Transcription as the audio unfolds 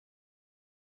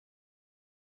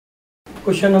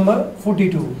Question number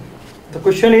 42. The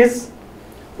question is,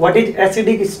 what is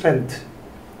acidic strength?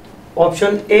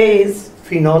 Option A is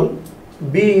phenol,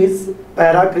 B is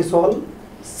paracrisol,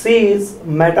 C is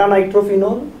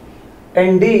metanitrophenol,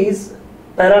 and D is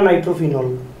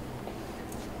paranitrophenol.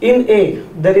 In A,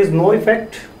 there is no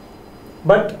effect,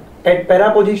 but at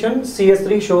para position,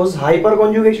 CH3 shows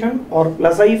hyperconjugation or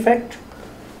plus I effect.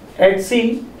 At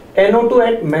C, NO2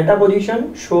 at meta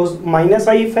position shows minus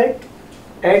I effect.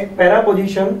 At para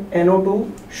position,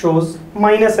 NO2 shows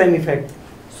minus M effect.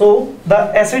 So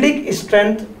the acidic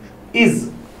strength is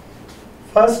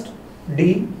first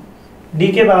D,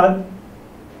 D के बाद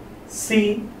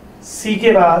C, C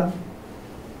के बाद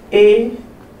A,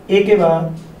 A के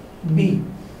बाद B.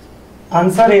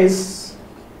 Answer is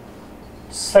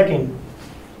second.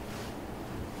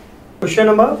 Question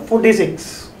number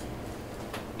 46.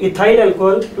 Ethyl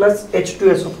alcohol plus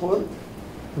H2SO4.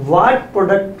 What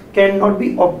product cannot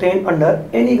be obtained under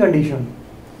any condition?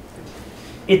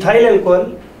 Ethyl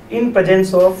alcohol in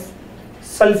presence of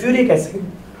sulfuric acid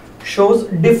shows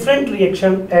different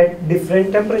reaction at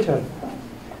different temperature.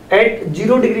 At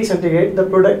 0 degree centigrade, the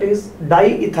product is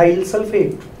diethyl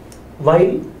sulfate,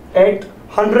 while at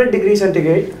 100 degree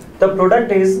centigrade, the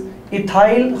product is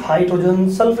ethyl hydrogen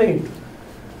sulfate.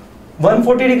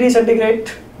 140 degree centigrade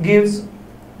gives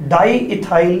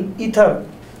diethyl ether,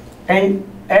 and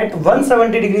at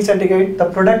 170 degree centigrade, the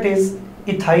product is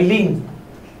ethylene.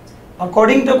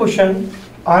 According to question,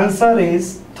 answer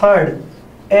is third,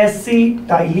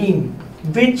 acetylene,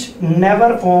 which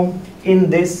never form in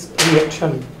this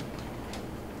reaction.